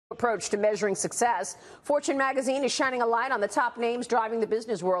approach to measuring success. Fortune magazine is shining a light on the top names driving the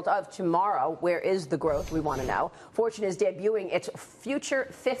business world of tomorrow. Where is the growth? We want to know. Fortune is debuting its Future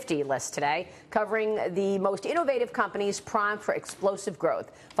 50 list today, covering the most innovative companies primed for explosive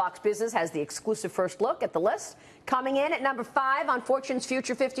growth. Fox Business has the exclusive first look at the list. Coming in at number 5 on Fortune's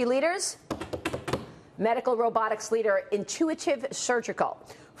Future 50 leaders, medical robotics leader Intuitive Surgical.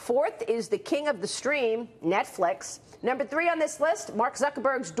 4th is the king of the stream, Netflix. Number 3 on this list, Mark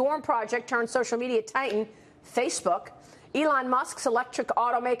Zuckerberg's dorm project turned social media titan, Facebook. Elon Musk's electric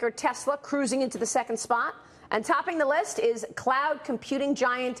automaker Tesla cruising into the 2nd spot. And topping the list is cloud computing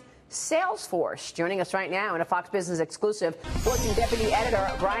giant Salesforce. Joining us right now in a Fox Business exclusive, Fortune Deputy Editor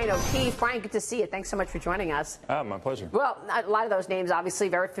Brian O'Keefe. Brian, good to see you. Thanks so much for joining us. My pleasure. Well, a lot of those names obviously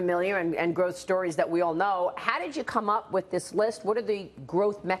very familiar and growth stories that we all know. How did you come up with this list? What are the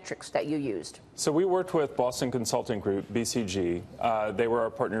growth metrics that you used? So we worked with Boston Consulting Group, BCG. They were our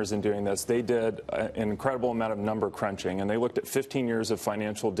partners in doing this. They did an incredible amount of number crunching, and they looked at 15 years of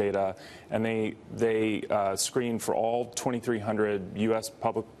financial data, and they screened for all 2,300 U.S.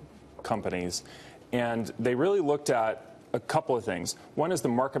 public companies, and they really looked at a couple of things. One is the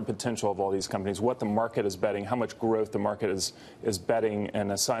market potential of all these companies, what the market is betting, how much growth the market is betting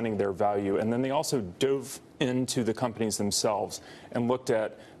and assigning their value. And then they also dove into the companies themselves and looked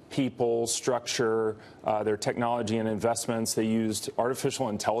at people, structure, their technology and investments. They used artificial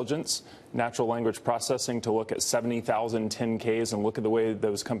intelligence, natural language processing to look at 70,000 10Ks and look at the way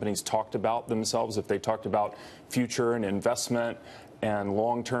those companies talked about themselves, if they talked about future and investment and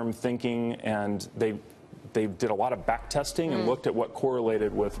long-term thinking, and they did a lot of back testing and looked at what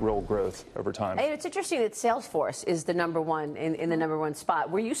correlated with real growth over time. Hey, it's interesting that Salesforce is the number one in the number 1 spot.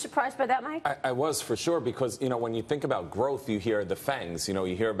 Were you surprised by that, Mike? I was, for sure, because, you know, when you think about growth, you hear the FANGs. You know,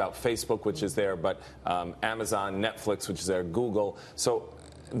 you hear about Facebook, which is there, but Amazon, Netflix, which is there, Google. So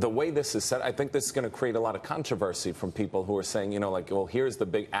the way this is set, I think this is going to create a lot of controversy from people who are saying, you know, like, well, here's the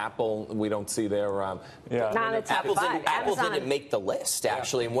big Apple. We don't see their Apple didn't make the list,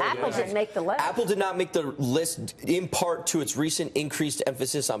 actually. And Apple didn't make the list. Apple did not make the list in part to its recent increased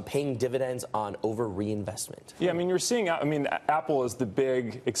emphasis on paying dividends on over reinvestment. Yeah, I mean, you're seeing, I mean, Apple is the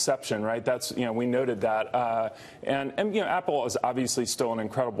big exception, right? That's, you know, we noted that. And, you know, Apple is obviously still an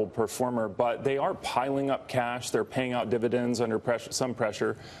incredible performer, but they are piling up cash. They're paying out dividends under pressure, some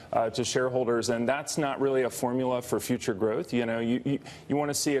pressure. To shareholders, and that's not really a formula for future growth. You know, you want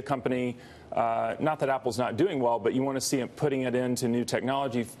to see a company, not that Apple's not doing well, but you want to see it putting it into new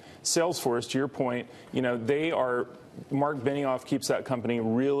technology. Salesforce, to your point, you know, Mark Benioff keeps that company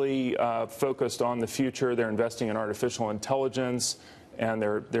really focused on the future. They're investing in artificial intelligence, and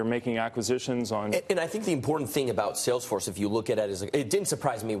they're making acquisitions on. And I think the important thing about Salesforce, if you look at it, is it didn't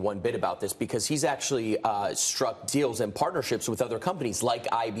surprise me one bit about this, because he's actually struck deals and partnerships with other companies like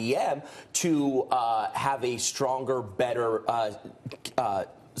IBM to have a stronger, better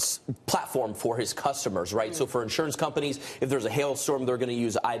platform for his customers, right? So for insurance companies, if there's a hailstorm, they're going to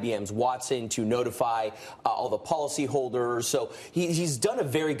use IBM's Watson to notify all the policyholders. So he's done a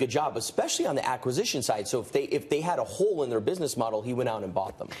very good job, especially on the acquisition side. So if they had a hole in their business model, he went out and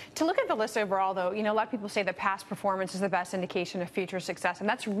bought them. To look at the list overall, though, you know, a lot of people say that past performance is the best indication of future success, and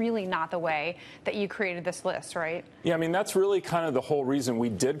that's really not the way that you created this list, right? Yeah, I mean, that's really kind of the whole reason we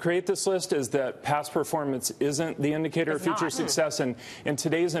did create this list, is that past performance isn't the indicator of future success. And in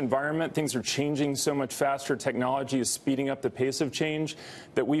today's environment, things are changing so much faster. Technology is speeding up the pace of change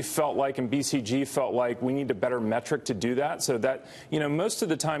that we felt like, and BCG felt like, we need a better metric to do that. So that, you know, most of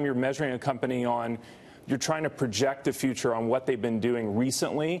the time you're measuring a company on, you're trying to project the future on what they've been doing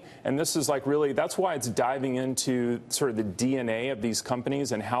recently. And this is like really, that's why it's diving into sort of the DNA of these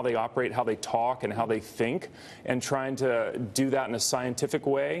companies and how they operate, how they talk, and how they think, and trying to do that in a scientific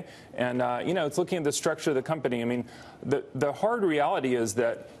way. And, you know, it's looking at the structure of the company. I mean, the hard reality is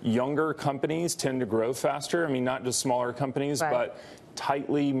that younger companies tend to grow faster. I mean, not just smaller companies, but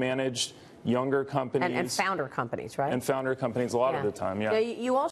tightly managed younger companies. And founder companies, right? And founder companies a lot of the time, yeah. You also